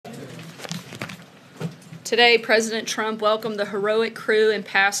Today, President Trump welcomed the heroic crew and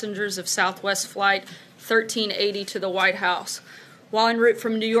passengers of Southwest Flight 1380 to the White House. While en route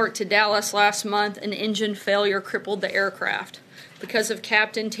from New York to Dallas last month, an engine failure crippled the aircraft. Because of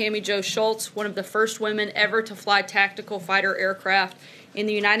Captain Tammy Jo Schultz, one of the first women ever to fly tactical fighter aircraft in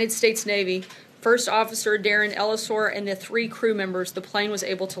the United States Navy, First Officer Darren Ellisor, and the 3 crew members, the plane was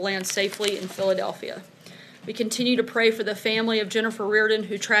able to land safely in Philadelphia. We continue to pray for the family of Jennifer Reardon,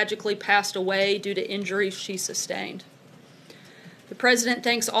 who tragically passed away due to injuries she sustained. The President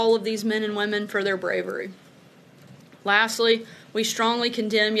thanks all of these men and women for their bravery. Lastly, we strongly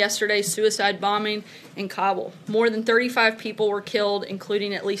condemn yesterday's suicide bombing in Kabul. More than 35 people were killed,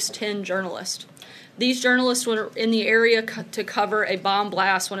 including at least 10 journalists. These journalists were in the area to cover a bomb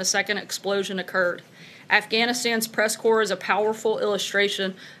blast when a second explosion occurred. Afghanistan's press corps is a powerful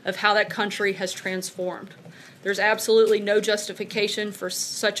illustration of how that country has transformed. There's absolutely no justification for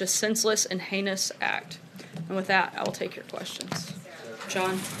such a senseless and heinous act. And with that, I will take your questions.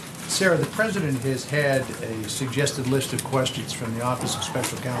 John? Sarah, the President has had a suggested list of questions from the Office of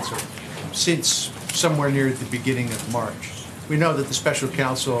Special Counsel since somewhere near the beginning of March. We know that the Special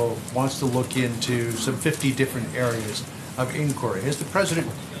Counsel wants to look into some 50 different areas of inquiry. Has the President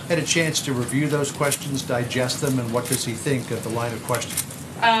had a chance to review those questions, digest them, and what does he think of the line of questioning?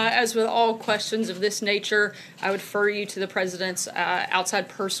 As with all questions of this nature, I would refer you to the President's outside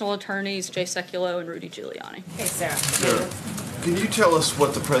personal attorneys, Jay Sekulow and Rudy Giuliani. Hey, Sarah. Sarah, can you tell us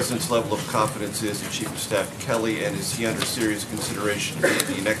what the President's level of confidence is in Chief of Staff Kelly, and is he under serious consideration to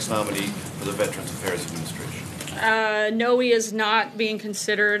be the next nominee for the Veterans Affairs Administration? No, he is not being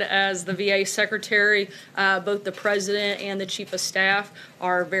considered as the VA Secretary. Both the President and the Chief of Staff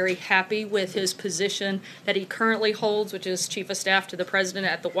are very happy with his position that he currently holds, which is Chief of Staff to the President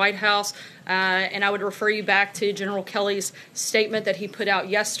at the White House. And I would refer you back to General Kelly's statement that he put out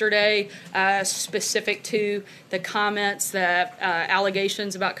yesterday, specific to the comments,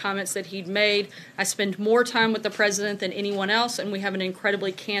 allegations about comments that he'd made. I spend more time with the President than anyone else, and we have an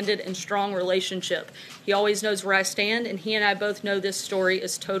incredibly candid and strong relationship. He always knows where I stand, and he and I both know this story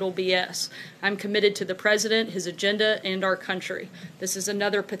is total BS. I'm committed to the President, his agenda, and our country. This is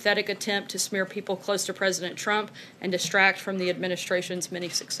another pathetic attempt to smear people close to President Trump and distract from the administration's many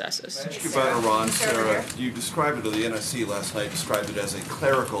successes. Ask you about Iran, Sarah. You described it, or the NSC last night described it as a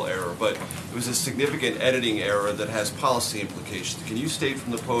clerical error, but it was a significant editing error that has policy implications. Can you state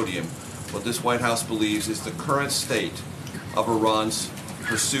from the podium what this White House believes is the current state of Iran's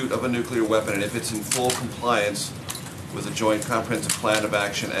pursuit of a nuclear weapon, and if it's in full compliance with a joint comprehensive plan of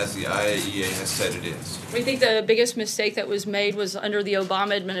action as the IAEA has said it is? We think the biggest mistake that was made was under the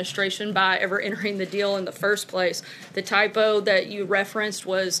Obama administration by ever entering the deal in the first place. The typo that you referenced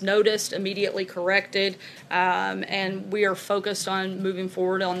was noticed, immediately corrected, and we are focused on moving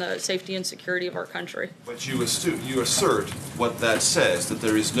forward on the safety and security of our country. But you assert what that says, that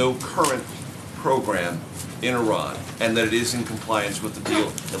there is no current program in Iran, and that it is in compliance with the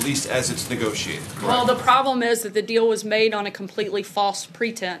deal, at least as it's negotiated. Correct? Well, the problem is that the deal was made on a completely false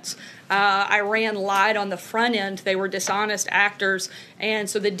pretense. Iran lied on the front end. They were dishonest actors, and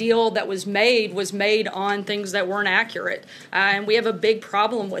so the deal that was made on things that weren't accurate. And we have a big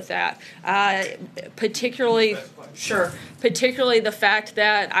problem with that, particularly the fact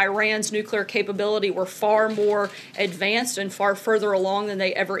that Iran's nuclear capability were far more advanced and far further along than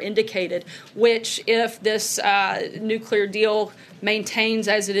they ever indicated, which if this nuclear deal maintains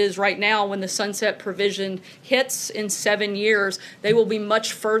as it is right now, when the sunset provision hits in 7 years, they will be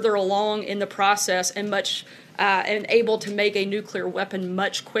much further along in the process and able to make a nuclear weapon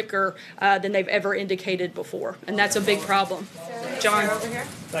much quicker than they've ever indicated before. And that's a big problem. John?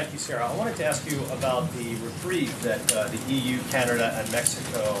 Thank you, Sarah. I wanted to ask you about the reprieve that the EU, Canada, and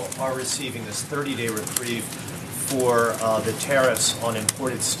Mexico are receiving, this 30-day reprieve for the tariffs on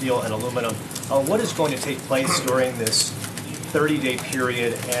imported steel and aluminum. What is going to take place during this 30-day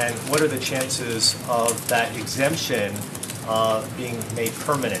period, and what are the chances of that exemption being made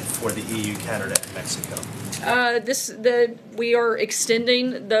permanent for the EU, Canada, and Mexico? We are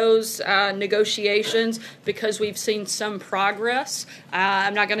extending those negotiations because we've seen some progress.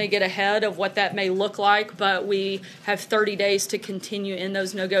 I'm not going to get ahead of what that may look like, but we have 30 days to continue in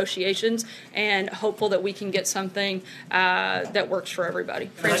those negotiations and hopeful that we can get something that works for everybody.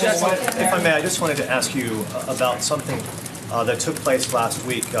 If I may, I just wanted to ask you about something that took place last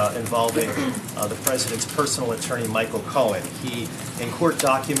week involving the President's personal attorney, Michael Cohen. He, in court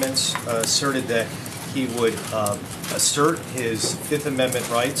documents, asserted that he would assert his Fifth Amendment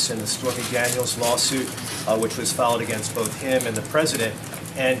rights in the Stormy Daniels lawsuit, which was filed against both him and the President.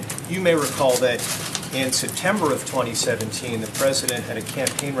 And you may recall that in September of 2017, the President at a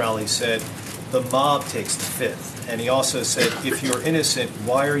campaign rally said the mob takes the Fifth. And he also said, if you're innocent,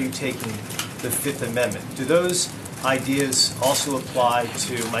 why are you taking the Fifth Amendment? Do those ideas also apply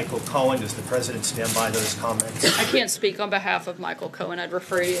to Michael Cohen? Does the president stand by those comments? I can't speak on behalf of Michael Cohen. I'd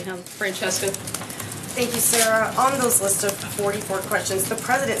refer you to him. Francesca. Thank you, Sarah. On those list of 44 questions, the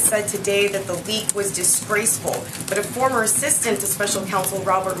president said today that the leak was disgraceful, but a former assistant to special counsel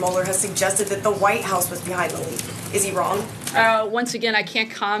Robert Mueller has suggested that the White House was behind the leak. Is he wrong? Once again, I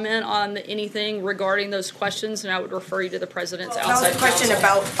can't comment on anything regarding those questions, and I would refer you to the president's outside counsel. That was a question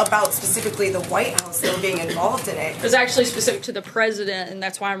counsel. about specifically the White House though being involved in it. It was actually specific to the president, and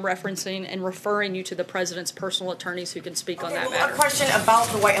that's why I'm referencing and referring you to the president's personal attorneys who can speak on that matter. A question about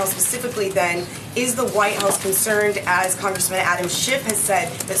the White House specifically then, is the White House concerned, as Congressman Adam Schiff has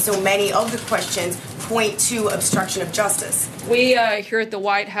said, that so many of the questions point to obstruction of justice? We here at the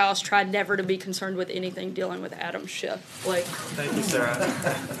White House try never to be concerned with anything dealing with Adam Schiff. Blake. Thank you, Sarah.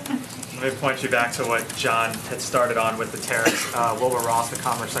 Let me point you back to what John had started on with the tariffs. Wilbur Ross, the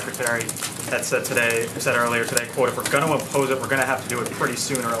Commerce Secretary, had said earlier today, quote, if we're going to impose it, we're going to have to do it pretty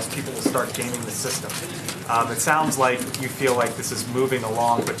soon or else people will start gaming the system. It sounds like you feel like this is moving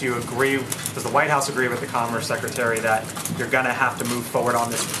along, but do you agree, does the White House agree with the Commerce Secretary that you're going to have to move forward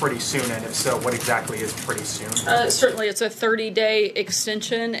on this pretty soon? And if so, what exactly is pretty soon? Certainly, it's a 30-day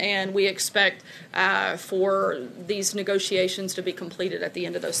extension, and we expect for these negotiations to be completed at the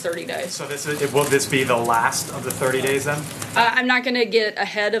end of those 30 days. So will this be the last of the 30 days then? I'm not going to get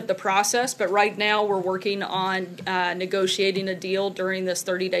ahead of the process, but right now we're working on negotiating a deal during this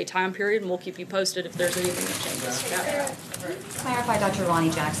 30-day time period, and we'll keep you posted if there's anything that changes. Clarify Dr.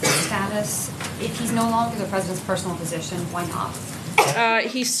 Lonnie Jackson's status. If he's no longer the president's personal physician, why not?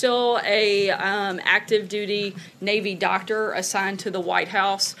 He's still a active duty Navy doctor assigned to the White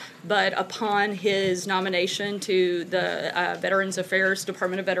House, but upon his nomination to the Veterans Affairs,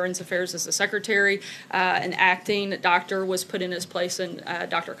 Department of Veterans Affairs as the secretary, an acting doctor was put in his place, and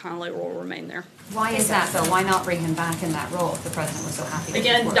Dr. Connolly will remain there. Why is that, though? Why not bring him back in that role if the president was so happy with his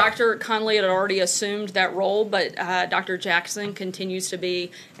Again, work? Dr. Connolly had already assumed that role, but Dr. Jackson continues to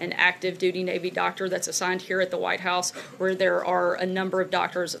be an active duty Navy doctor that's assigned here at the White House, where there are a number of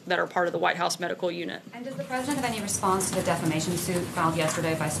doctors that are part of the White House medical unit. And does the president have any response to the defamation suit filed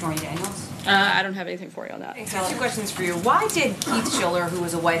yesterday by Stormy Daniels? I don't have anything for you on that. So 2 questions for you. Why did Keith Schiller, who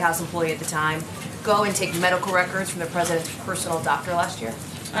was a White House employee at the time, go and take medical records from the president's personal doctor last year?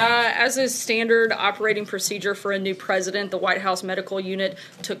 As is standard operating procedure for a new president, the White House medical unit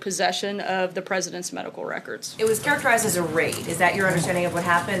took possession of the president's medical records. It was characterized as a raid. Is that your understanding of what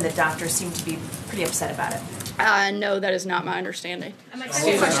happened? The doctors seemed to be pretty upset about it. No, that is not my understanding. And my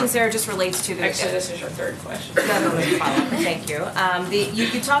second question, Sarah, just relates to the... Actually, this is your third question. No, thank you.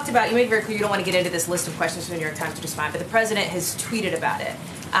 You talked about, you made it very clear you don't want to get into this list of questions from the New York Times, which is fine, but the president has tweeted about it.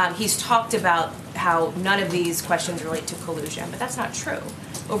 He's talked about how none of these questions relate to collusion, but that's not true.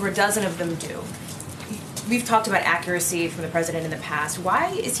 Over a dozen of them do. We've talked about accuracy from the president in the past. Why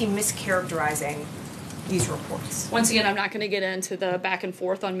is he mischaracterizing these reports? Once again, I'm not going to get into the back and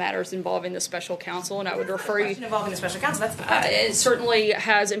forth on matters involving the special counsel, and I would refer you... Involving the special counsel, that's the president. It certainly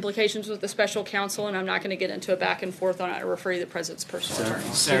has implications with the special counsel, and I'm not going to get into a back and forth on it. I refer you to the president's personal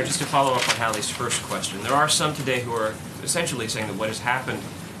attorney. Sarah, just to follow up on Hallie's first question, there are some today who are essentially saying that what has happened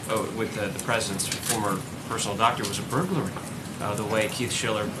with the president's former personal doctor was a burglary. The way Keith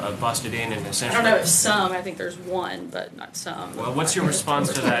Schiller busted in and essentially... I don't know if some. I think there's one, but not some. Well, what's your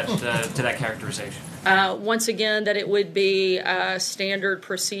response to that characterization? Once again, that it would be a standard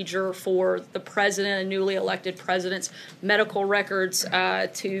procedure for the president and newly elected president's medical records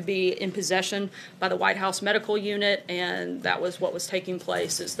to be in possession by the White House medical unit, and that was what was taking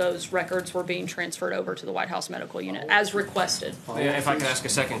place, as those records were being transferred over to the White House medical unit, as requested. If I could ask a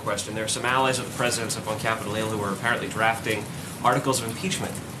second question, there are some allies of the president's up on Capitol Hill who are apparently drafting articles of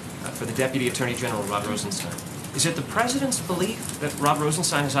impeachment for the Deputy Attorney General, Rod Rosenstein. Is it the president's belief that Rod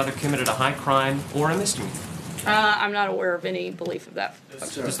Rosenstein has either committed a high crime or a misdemeanor? I'm not aware of any belief of that.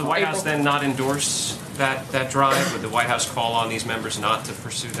 Does the White House then not endorse that drive? Would the White House call on these members not to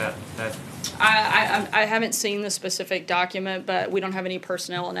pursue that? I haven't seen the specific document, but we don't have any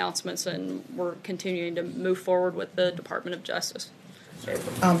personnel announcements, and we're continuing to move forward with the Department of Justice.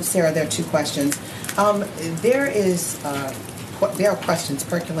 Sarah, there are 2 questions. There are questions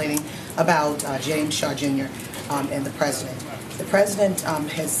percolating about James Shaw Jr. And the president. The president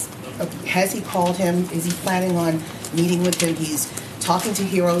has he called him? Is he planning on meeting with him? He's talking to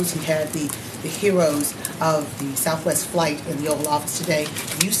heroes. He had the heroes of the Southwest flight in the Oval Office today.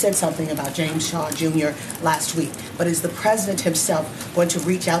 You said something about James Shaw Jr. last week, but is the president himself going to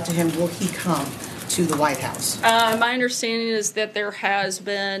reach out to him? Will he come to the White House? My understanding is that there has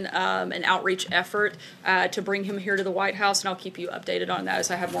been an outreach effort to bring him here to the White House, and I'll keep you updated on that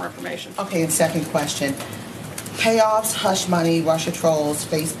as I have more information. Okay, and second question. Payoffs, hush money, Russia trolls,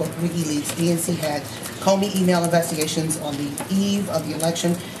 Facebook, WikiLeaks, DNC had Comey email investigations on the eve of the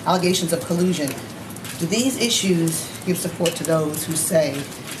election, allegations of collusion. Do these issues give support to those who say,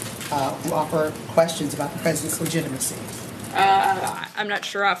 who offer questions about the president's legitimacy? I'm not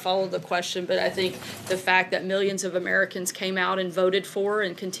sure I followed the question, but I think the fact that millions of Americans came out and voted for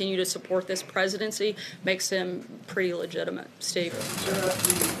and continue to support this presidency makes him pretty legitimate. Steve?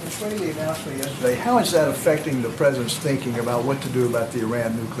 Explaining the announcement yesterday, how is that affecting the president's thinking about what to do about the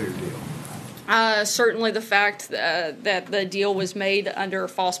Iran nuclear deal? Certainly the fact that the deal was made under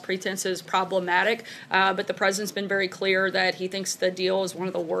false pretenses is problematic, but the president's been very clear that he thinks the deal is one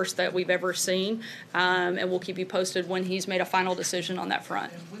of the worst that we've ever seen, and we'll keep you posted when he's made a final decision on that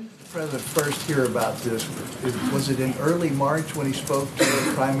front. When did the president first hear about this? Was it in early March when he spoke to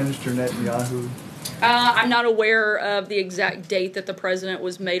Prime Minister Netanyahu? I'm not aware of the exact date that the president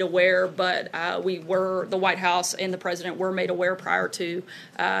was made aware, but the White House and the president were made aware prior to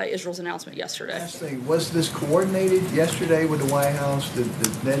Israel's announcement yesterday. Last thing, was this coordinated yesterday with the White House? Did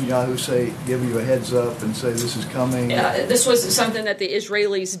Netanyahu give you a heads up and say this is coming? This was something that the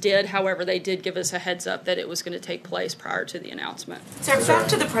Israelis did. However, they did give us a heads up that it was going to take place prior to the announcement. Sarah, back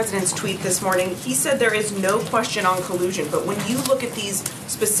to the president's tweet this morning. He said there is no question on collusion, but when you look at these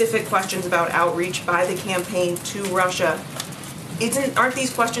specific questions about outreach by the campaign to Russia, aren't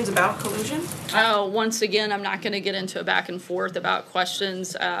these questions about collusion? Once again, I'm not going to get into a back and forth about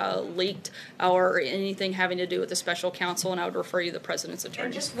questions leaked or anything having to do with the special counsel, and I would refer you to the president's attorney.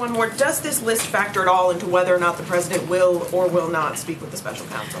 And just one more, does this list factor at all into whether or not the president will or will not speak with the special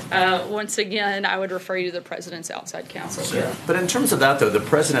counsel? Once again, I would refer you to the president's outside counsel. Sure. But in terms of that, though, the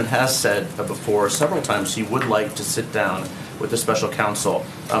president has said before several times he would like to sit down with the special counsel.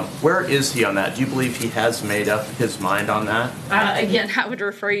 Where is he on that? Do you believe he has made up his mind on that? Again, I would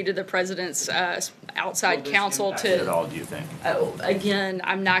refer you to the president's outside counsel to. At all, do you think? Again,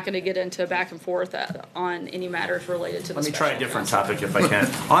 I'm not going to get into back and forth on any matters related to the. Let me try a different topic if I can.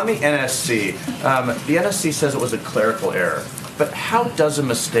 On the NSC, the NSC says it was a clerical error. But how does a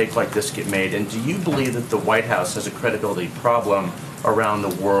mistake like this get made? And do you believe that the White House has a credibility problem around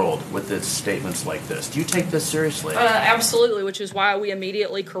the world with its statements like this? Do you take this seriously? Absolutely, which is why we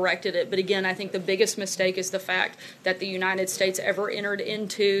immediately corrected it. But again, I think the biggest mistake is the fact that the United States ever entered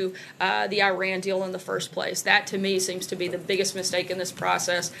into the Iran deal in the first place. That, to me, seems to be the biggest mistake in this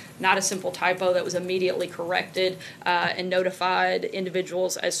process, not a simple typo that was immediately corrected and notified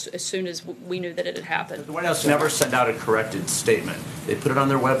individuals as soon as we knew that it had happened. The White House never sent out a corrected statement. They put it on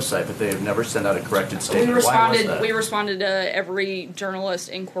their website, but they have never sent out a corrected statement. We responded to every journalist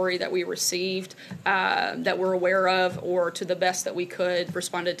inquiry that we received that we're aware of, or to the best that we could,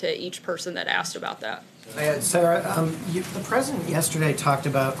 responded to each person that asked about that. Sarah, the president yesterday talked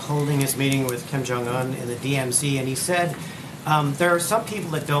about holding his meeting with Kim Jong-un in the DMZ, and he said there are some people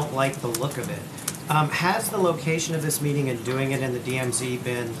that don't like the look of it. Has the location of this meeting and doing it in the DMZ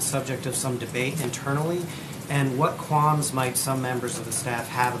been the subject of some debate internally? And what qualms might some members of the staff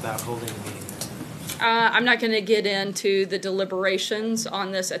have about holding the meeting there? I'm not going to get into the deliberations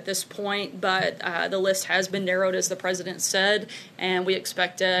on this at this point, but the list has been narrowed, as the president said, and we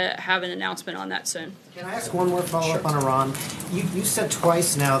expect to have an announcement on that soon. Can I ask one more follow-up on Iran? You said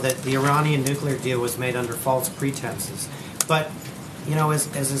twice now that the Iranian nuclear deal was made under false pretenses, but you know, as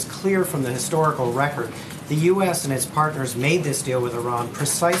is clear from the historical record, the U.S. and its partners made this deal with Iran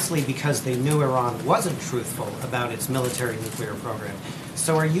precisely because they knew Iran wasn't truthful about its military nuclear program.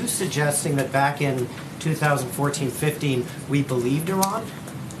 So are you suggesting that back in 2014-15 we believed Iran?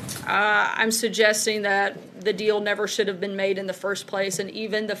 I'm suggesting that the deal never should have been made in the first place, and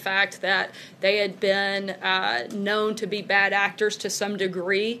even the fact that they had been known to be bad actors to some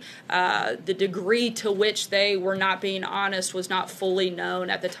degree, the degree to which they were not being honest was not fully known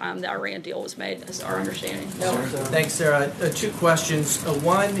at the time the Iran deal was made, is our understanding. No. Thanks, Sarah. Two questions.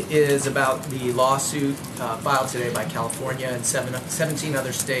 One is about the lawsuit filed today by California and 17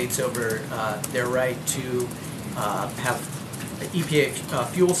 other states over their right to have EPA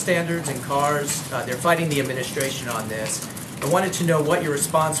fuel standards in cars. They're fighting the administration on this. I wanted to know what your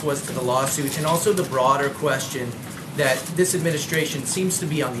response was to the lawsuit, and also the broader question that this administration seems to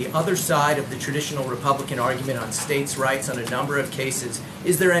be on the other side of the traditional Republican argument on states' rights on a number of cases.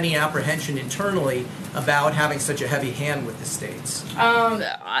 Is there any apprehension internally about having such a heavy hand with the states?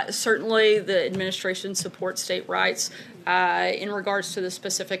 Certainly, the administration supports state rights. In regards to the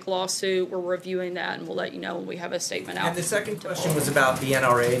specific lawsuit, we're reviewing that, and we'll let you know when we have a statement out. And the second question was about the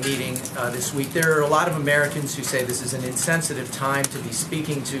NRA meeting this week. There are a lot of Americans who say this is an insensitive time to be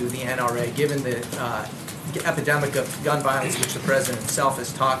speaking to the NRA, given the epidemic of gun violence, which the president himself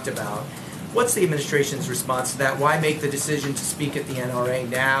has talked about. What's the administration's response to that? Why make the decision to speak at the NRA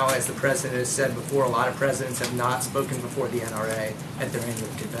now? As the president has said before, a lot of presidents have not spoken before the NRA at their annual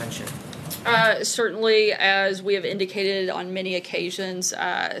convention. Certainly, as we have indicated on many occasions,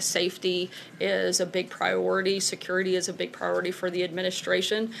 safety is a big priority. Security is a big priority for the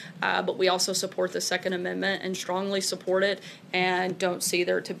administration. But we also support the Second Amendment and strongly support it, and don't see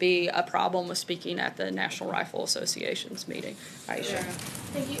there to be a problem with speaking at the National Rifle Association's meeting. Aisha.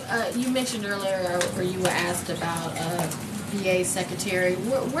 Thank you. You mentioned earlier, or you were asked about VA secretary.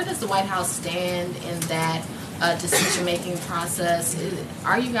 Where does the White House stand in that decision-making process?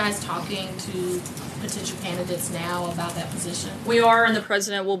 Are you guys talking to potential candidates now about that position? We are, and the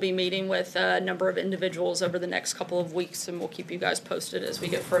president will be meeting with a number of individuals over the next couple of weeks, and we'll keep you guys posted as we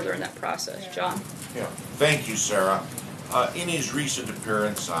get further in that process. John? Yeah. Thank you, Sarah. In his recent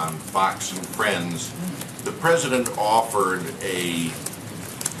appearance on Fox and Friends, the president offered a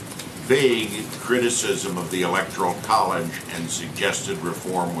vague criticism of the Electoral College and suggested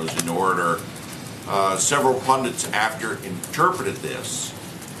reform was in order. Several pundits after interpreted this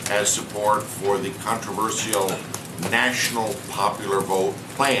as support for the controversial National Popular Vote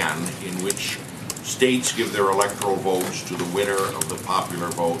plan, in which states give their electoral votes to the winner of the popular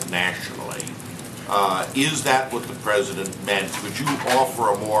vote nationally. Is that what the president meant? Could you offer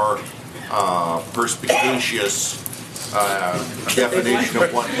a more perspicacious definition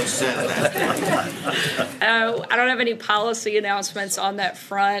of what he said at that point? I don't have any policy announcements on that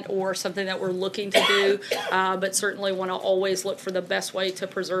front or something that we're looking to do, but certainly want to always look for the best way to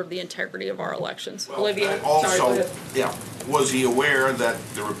preserve the integrity of our elections. Well, Olivia, also, was he aware that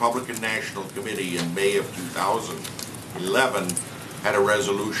the Republican National Committee in May of 2011 had a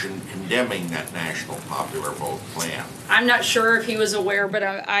resolution condemning that National Popular Vote plan? I'm not sure if he was aware, but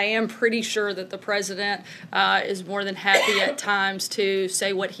I am pretty sure that the president is more than happy at times to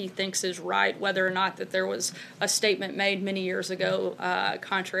say what he thinks is right, whether or not that there was a statement made many years ago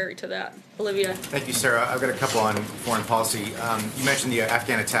contrary to that. Olivia. Thank you, Sarah. I've got a couple on foreign policy. You mentioned the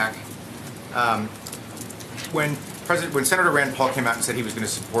Afghan attack. When Senator Rand Paul came out and said he was going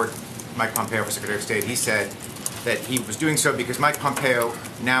to support Mike Pompeo for Secretary of State, he said that he was doing so because Mike Pompeo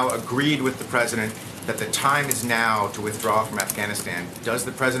now agreed with the president that the time is now to withdraw from Afghanistan. Does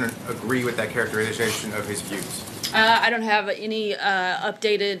the president agree with that characterization of his views? I don't have any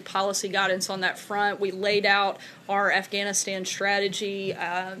updated policy guidance on that front. We laid out our Afghanistan strategy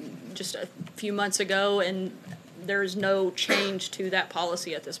just a few months ago, and there's no change to that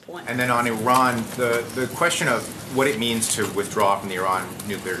policy at this point. And then on Iran, the question of what it means to withdraw from the Iran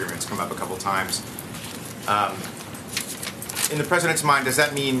nuclear agreement has come up a couple times. In the president's mind, does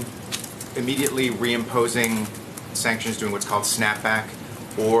that mean immediately reimposing sanctions, doing what's called snapback,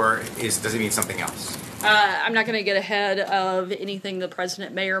 or does it mean something else? I'm not going to get ahead of anything the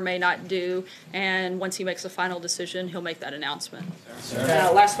president may or may not do, and once he makes a final decision, he'll make that announcement.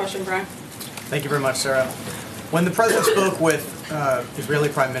 Last question, Brian. Thank you very much, Sarah. When the president spoke with Israeli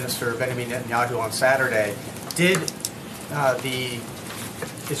Prime Minister Benjamin Netanyahu on Saturday, did the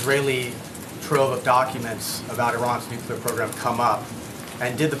Israeli trove of documents about Iran's nuclear program come up?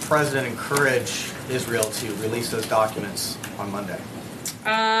 And did the president encourage Israel to release those documents on Monday?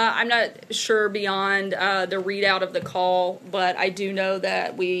 I'm not sure beyond the readout of the call, but I do know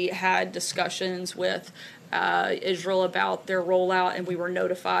that we had discussions with Israel about their rollout, and we were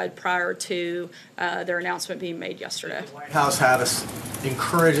notified prior to their announcement being made yesterday. The White House had us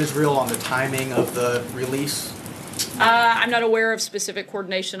encourage Israel on the timing of the release? I'm not aware of specific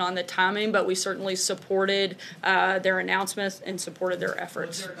coordination on the timing, but we certainly supported their announcements and supported their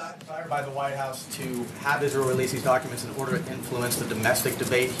efforts. Was there a desire by the White House to have Israel release these documents in order to influence the domestic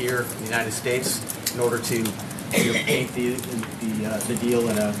debate here in the United States, in order to paint the deal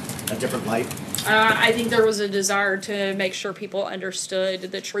in a different light? I think there was a desire to make sure people understood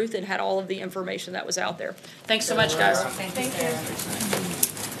the truth and had all of the information that was out there. Thanks so much, guys. Thank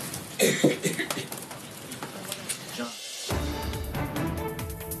you.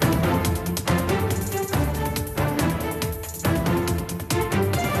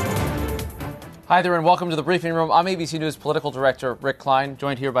 Hi there and welcome to the briefing room. I'm ABC News political director Rick Klein,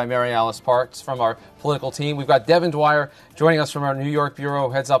 joined here by Mary Alice Parks from our political team. We've got Devin Dwyer joining us from our New York bureau,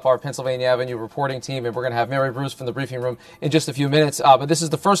 heads up our Pennsylvania Avenue reporting team, and we're going to have Mary Bruce from the briefing room in just a few minutes. But this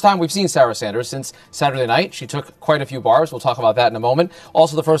is the first time we've seen Sarah Sanders since Saturday night. She took quite a few bars. We'll talk about that in a moment.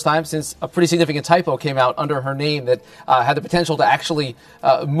 Also the first time since a pretty significant typo came out under her name that had the potential to actually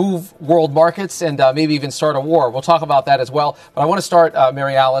move world markets and maybe even start a war. We'll talk about that as well. But I want to start,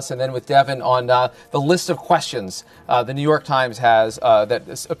 Mary Alice, and then with Devin on the list of questions the New York Times has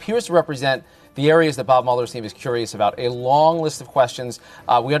that appears to represent the areas that Bob Mueller's team is curious about. A long list of questions.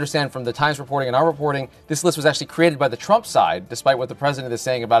 We understand from the Times reporting and our reporting, this list was actually created by the Trump side, despite what the president is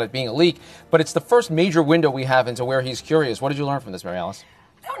saying about it being a leak. But it's the first major window we have into where he's curious. What did you learn from this, Mary Alice?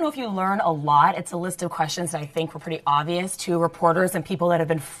 I don't know if you learn a lot. It's a list of questions that I think were pretty obvious to reporters and people that have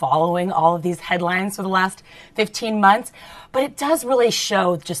been following all of these headlines for the last 15 months. But it does really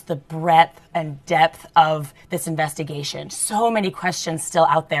show just the breadth and depth of this investigation. So many questions still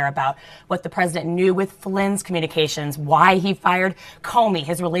out there about what the president knew with Flynn's communications, why he fired Comey,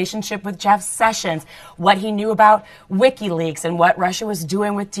 his relationship with Jeff Sessions, what he knew about WikiLeaks and what Russia was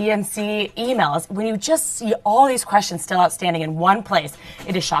doing with DNC emails. When you just see all these questions still outstanding in one place,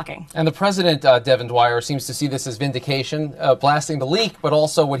 it is shocking. And the president, Devin Dwyer, seems to see this as vindication, blasting the leak, but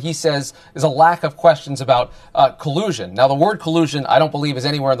also what he says is a lack of questions about collusion. Now, the word collusion, I don't believe, is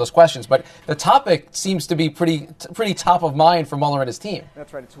anywhere in those questions, but the topic seems to be pretty top of mind for Mueller and his team.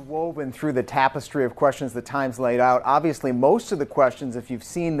 That's right. It's woven through the tapestry of questions the Times laid out. Obviously, most of the questions, if you've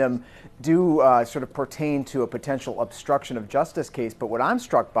seen them, do sort of pertain to a potential obstruction of justice case. But what I'm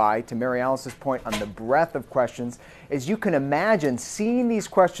struck by, to Mary Alice's point on the breadth of questions, is you can imagine seeing these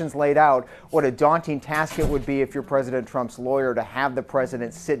questions laid out, what a daunting task it would be if you're President Trump's lawyer to have the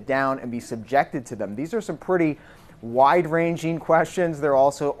president sit down and be subjected to them. These are some pretty wide-ranging questions. They're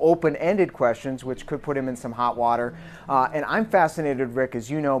also open-ended questions, which could put him in some hot water. And I'm fascinated, Rick, as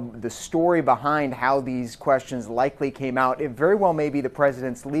you know, the story behind how these questions likely came out. It very well may be the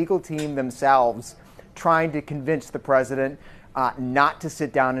president's legal team themselves trying to convince the president not to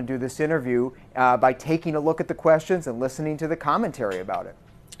sit down and do this interview by taking a look at the questions and listening to the commentary about it.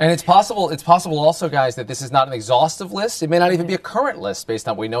 And it's possible also, guys, that this is not an exhaustive list. It may not even be a current list based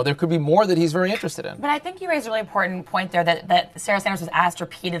on what we know. There could be more that he's very interested in. But I think you raised a really important point there that Sarah Sanders was asked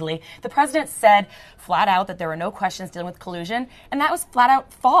repeatedly. The president said flat out that there were no questions dealing with collusion, and that was flat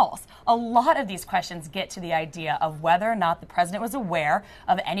out false. A lot of these questions get to the idea of whether or not the president was aware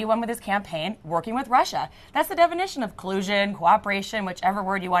of anyone with his campaign working with Russia. That's the definition of collusion, cooperation, whichever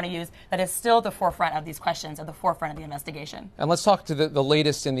word you want to use, that is still at the forefront of these questions, at the forefront of the investigation. And let's talk to the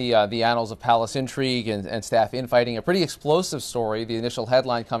latest in the annals of palace intrigue and staff infighting. A pretty explosive story. The initial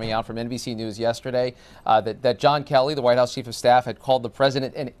headline coming out from NBC News yesterday that John Kelly, the White House chief of staff, had called the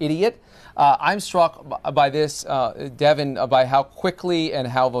president an idiot. I'm struck by this, Devin, by how quickly and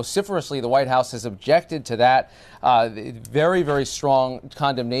how vociferously the White House has objected to that. Very, very strong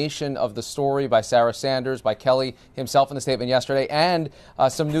condemnation of the story by Sarah Sanders, by Kelly himself in the statement yesterday, and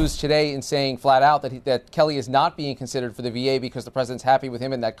some news today in saying flat out that Kelly is not being considered for the VA because the president's happy with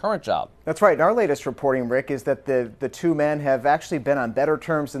him in that current job. That's right. And our latest reporting, Rick, is that the two men have actually been on better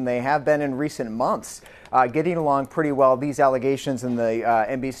terms than they have been in recent months, getting along pretty well. These allegations in the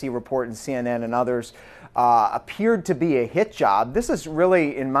NBC report and CNN and others appeared to be a hit job. This is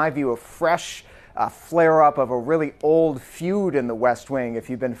really, in my view, a fresh flare-up of a really old feud in the West Wing, if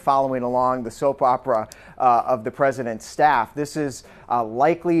you've been following along the soap opera of the president's staff. This is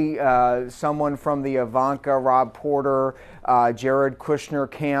likely someone from the Ivanka, Rob Porter, Jared Kushner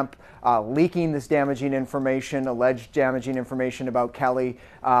camp leaking this damaging information, alleged damaging information about Kelly.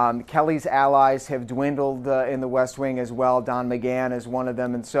 Kelly's allies have dwindled in the West Wing as well. Don McGahn is one of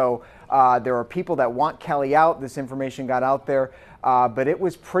them. And so there are people that want Kelly out. This information got out there. But it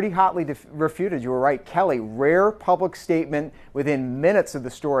was pretty hotly refuted. You were right. Kelly, rare public statement within minutes of the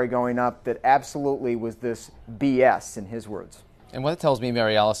story going up that absolutely was this BS, in his words. And what it tells me,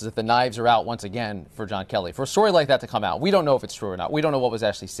 Mary Alice, is that the knives are out once again for John Kelly. For a story like that to come out, we don't know if it's true or not. We don't know what was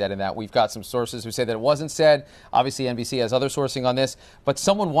actually said in that. We've got some sources who say that it wasn't said. Obviously, NBC has other sourcing on this. But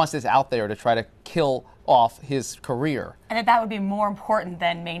someone wants this out there to try to kill off his career. And that would be more important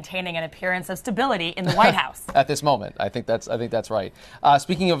than maintaining an appearance of stability in the White House. At this moment, I think that's right.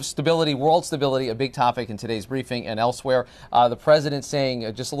 Speaking of stability, world stability, a big topic in today's briefing and elsewhere. The president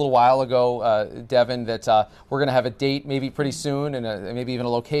saying just a little while ago, Devin, that we're going to have a date maybe pretty soon and maybe even a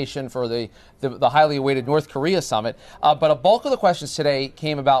location for the highly awaited North Korea summit. But a bulk of the questions today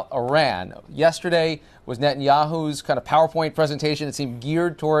came about Iran. Yesterday was Netanyahu's kind of PowerPoint presentation. It seemed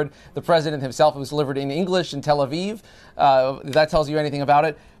geared toward the president himself. It was delivered in English in Tel Aviv. If that tells you anything about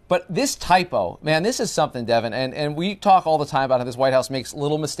it. But this typo, man, this is something, Devin, and we talk all the time about how this White House makes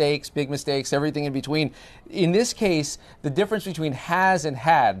little mistakes, big mistakes, everything in between. In this case, the difference between has and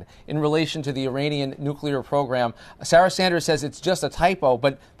had in relation to the Iranian nuclear program, Sarah Sanders says it's just a typo,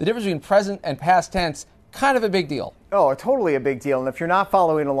 but the difference between present and past tense, kind of a big deal. Oh, totally a big deal. And if you're not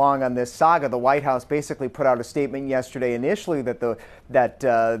following along on this saga, the White House basically put out a statement yesterday initially that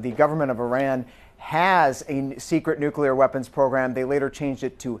the government of Iran has a secret nuclear weapons program. They later changed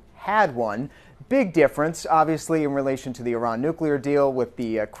it to had one. Big difference, obviously, in relation to the Iran nuclear deal, with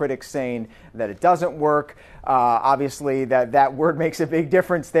the critics saying that it doesn't work. Obviously, that word makes a big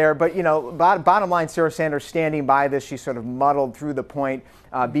difference there. But, you know, bottom line, Sarah Sanders standing by this. She sort of muddled through the point.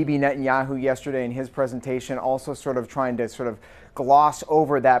 Bibi Netanyahu yesterday in his presentation also sort of trying to sort of gloss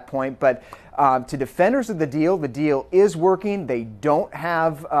over that point. But to defenders of the deal is working. They don't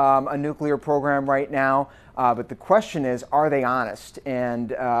have a nuclear program right now. But the question is, are they honest?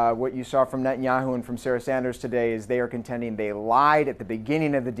 And what you saw from Netanyahu and from Sarah Sanders today is they are contending they lied at the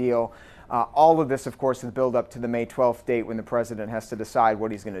beginning of the deal. All of this, of course, is build up to the May 12th date when the president has to decide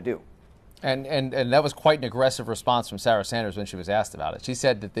what he's going to do. And that was quite an aggressive response from Sarah Sanders when she was asked about it. She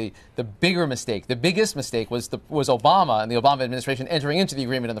said that the bigger mistake, the biggest mistake was Obama and the Obama administration entering into the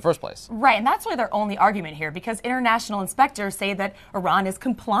agreement in the first place. Right, and that's really their only argument here, because international inspectors say that Iran is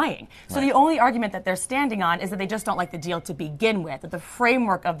complying. So the only argument that they're standing on is that they just don't like the deal to begin with, that the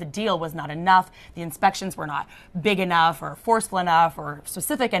framework of the deal was not enough, the inspections were not big enough or forceful enough or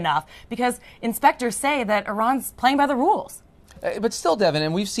specific enough, because inspectors say that Iran's playing by the rules. But still, Devin,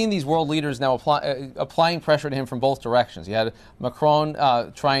 and we've seen these world leaders now applying pressure to him from both directions. You had Macron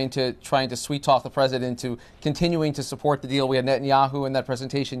trying to sweet talk the president into continuing to support the deal. We had Netanyahu in that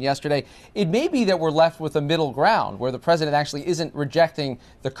presentation yesterday. It may be that we're left with a middle ground where the president actually isn't rejecting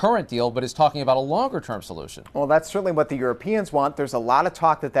the current deal, but is talking about a longer-term solution. Well, that's certainly what the Europeans want. There's a lot of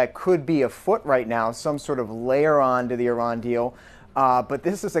talk that could be afoot right now, some sort of layer on to the Iran deal. But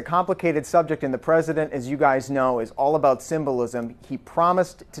this is a complicated subject, and the president, as you guys know, is all about symbolism. He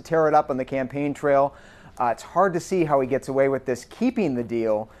promised to tear it up on the campaign trail. It's hard to see how he gets away with this, keeping the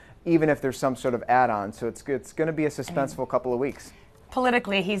deal, even if there's some sort of add-on. So it's going to be a suspenseful couple of weeks.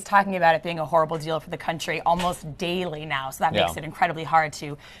 Politically, he's talking about it being a horrible deal for the country almost daily now, so that makes it incredibly hard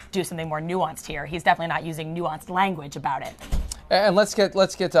to do something more nuanced here. He's definitely not using nuanced language about it. And let's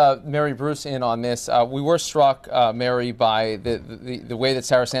get Mary Bruce in on this. We were struck, Mary, by the way that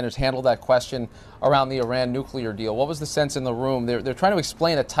Sarah Sanders handled that question around the Iran nuclear deal. What was the sense in the room? They're trying to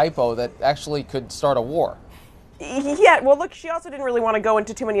explain a typo that actually could start a war. Yeah, well, look, she also didn't really want to go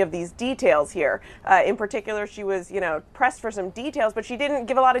into too many of these details here. In particular, she was, pressed for some details, but she didn't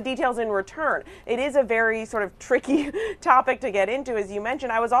give a lot of details in return. It is a very sort of tricky topic to get into, as you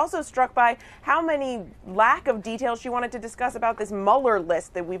mentioned. I was also struck by how many lack of details she wanted to discuss about this Mueller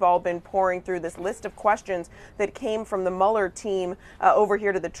list that we've all been pouring through, this list of questions that came from the Mueller team over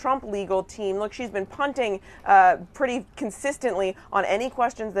here to the Trump legal team. Look, she's been punting pretty consistently on any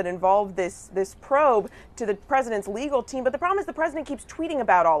questions that involve this probe to the president's legal team, but the problem is the president keeps tweeting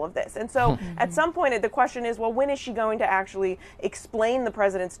about all of this. And so at some point the question is, well, when is she going to actually explain the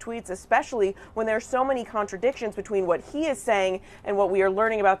president's tweets, especially when there are so many contradictions between what he is saying and what we are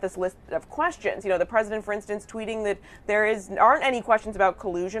learning about this list of questions. The president, for instance, tweeting that aren't any questions about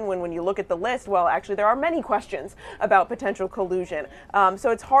collusion, when you look at the list, well, actually there are many questions about potential collusion.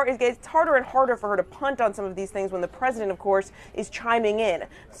 So it's harder and harder for her to punt on some of these things when the president, of course, is chiming in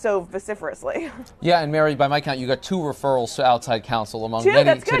so vociferously. Yeah, and Mary, by my count, you got 2 referrals to outside counsel among Two, many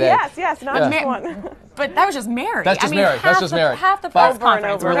that's good. today. Yes, not just one. But that was just Mary. That's just Mary. That's just Mary. Half the press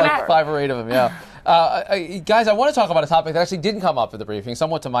conference. There were like 5 or 8 of them, yeah. Guys, I want to talk about a topic that actually didn't come up at the briefing,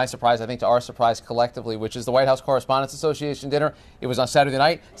 somewhat to my surprise, I think to our surprise collectively, which is the White House Correspondents Association dinner. It was on Saturday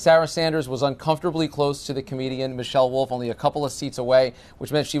night. Sarah Sanders was uncomfortably close to the comedian Michelle Wolf, only a couple of seats away,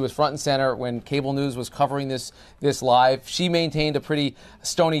 which meant she was front and center when cable news was covering this live. She maintained a pretty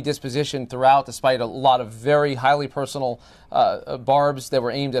stony disposition throughout, despite a lot of very highly personal barbs that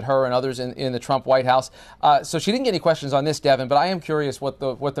were aimed at her and others in the Trump White House. So she didn't get any questions on this, Devin, but I am curious what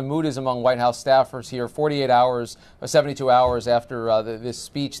the mood is among White House staffers here 48 hours or 72 hours after this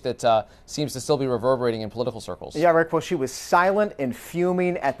speech that seems to still be reverberating in political circles. Yeah, Rick, well, she was silent and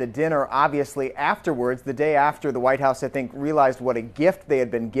fuming at the dinner. Obviously, afterwards, the day after, the White House, I think, realized what a gift they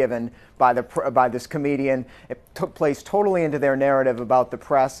had been given by this comedian. It took place totally into their narrative about the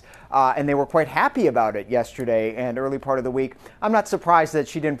press, and they were quite happy about it yesterday and early part of the week. week. I'm not surprised that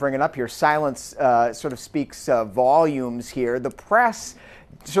she didn't bring it up here. Silence sort of speaks volumes here. The press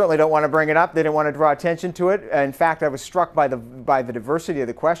certainly don't want to bring it up. They didn't want to draw attention to it. In fact, I was struck by the diversity of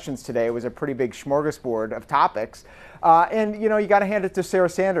the questions today. It was a pretty big smorgasbord of topics. And, you know, you got to hand it to Sarah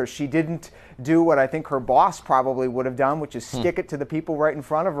Sanders. She didn't do what I think her boss probably would have done, which is stick it to the people right in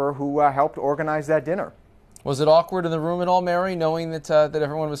front of her who helped organize that dinner. Was it awkward in the room at all, Mary, knowing that that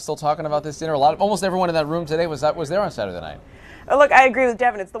everyone was still talking about this dinner? Almost everyone in that room today was there on Saturday night. Look, I agree with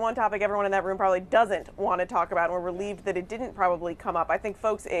Devin. It's the one topic everyone in that room probably doesn't want to talk about, and we're relieved that it didn't probably come up. I think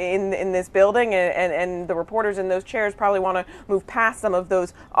folks in this building and the reporters in those chairs probably want to move past some of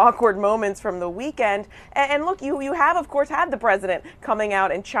those awkward moments from the weekend. And look, you have, of course, had the president coming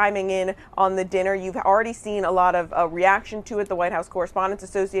out and chiming in on the dinner. You've already seen a lot of reaction to it. The White House Correspondents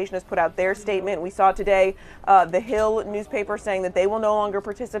Association has put out their statement. We saw today the Hill newspaper saying that they will no longer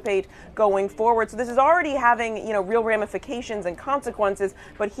participate going forward. So this is already having, you know, real ramifications and consequences.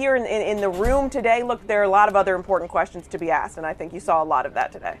 But here in the room today, look, there are a lot of other important questions to be asked, and I think you saw a lot of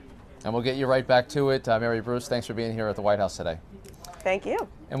that today. And we'll get you right back to it. Mary Bruce, thanks for being here at the White House today. Thank you.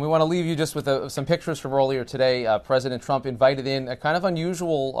 And we want to leave you just with some pictures from earlier today. President Trump invited in a kind of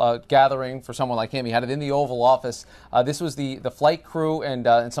unusual gathering for someone like him. He had it in the Oval Office. This was the flight crew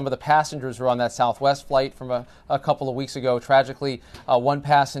and some of the passengers who were on that Southwest flight from a couple of weeks ago. Tragically, one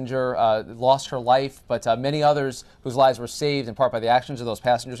passenger lost her life, but many others whose lives were saved in part by the actions of those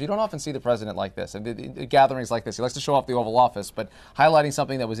passengers. You don't often see the president like this, and gatherings like this. He likes to show off the Oval Office, but highlighting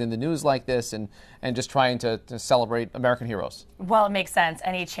something that was in the news like this and just trying to celebrate American heroes. Well, it makes sense.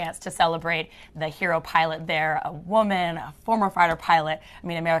 Any chance to celebrate the hero pilot there, a woman, a former fighter pilot. I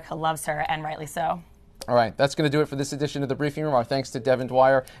mean, America loves her, and rightly so. All right, that's going to do it for this edition of The Briefing Room. Our thanks to Devin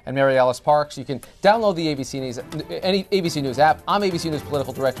Dwyer and Mary Alice Parks. You can download the ABC News app. I'm ABC News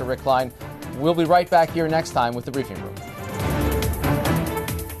Political Director Rick Klein. We'll be right back here next time with The Briefing Room.